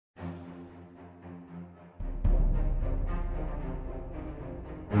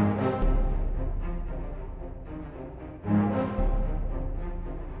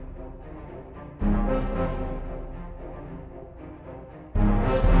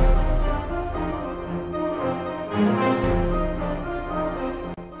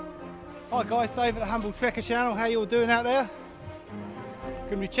Hi guys, Dave at the Humble Trekker channel. How you all doing out there? Going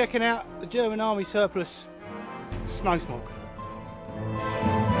to be checking out the German Army surplus snow smock.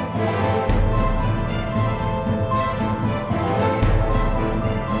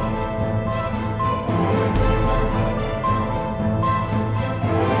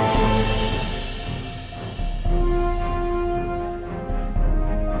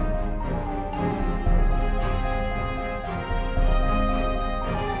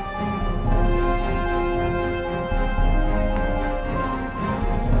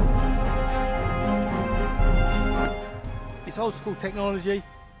 It's old school technology,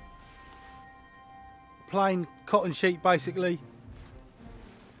 plain cotton sheet basically,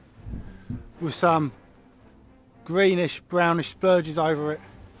 with some greenish brownish splurges over it.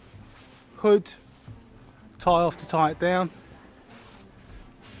 Hood, tie off to tie it down.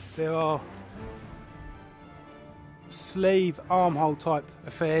 There are sleeve armhole type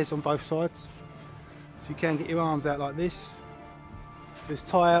affairs on both sides, so you can get your arms out like this. There's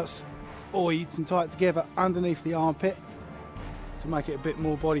tie outs, or you can tie it together underneath the armpit to make it a bit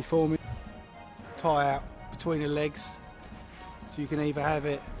more body forming. Tie out between the legs, so you can either have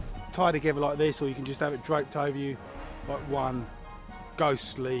it tied together like this, or you can just have it draped over you like one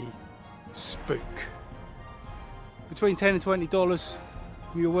ghostly spook. Between $10 and $20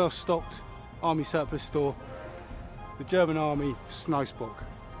 from your well stocked Army surplus store, the German Army snow smock.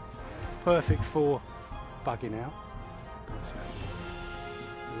 Perfect for bugging out.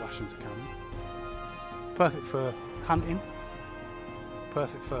 The Russians are coming. Perfect for hunting.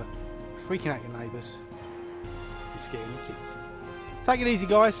 Perfect for freaking out your neighbours and scaring your kids. Take it easy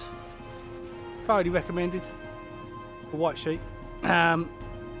guys, thoroughly recommended for white sheep.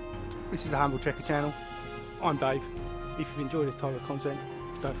 This is the Humble Trekker channel. I'm Dave. If you've enjoyed this type of content,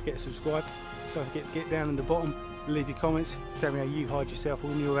 don't forget to subscribe. Don't forget to get down in the bottom and leave your comments. Tell me how you hide yourself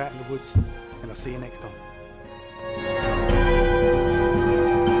when you're out in the woods, and I'll see you next time.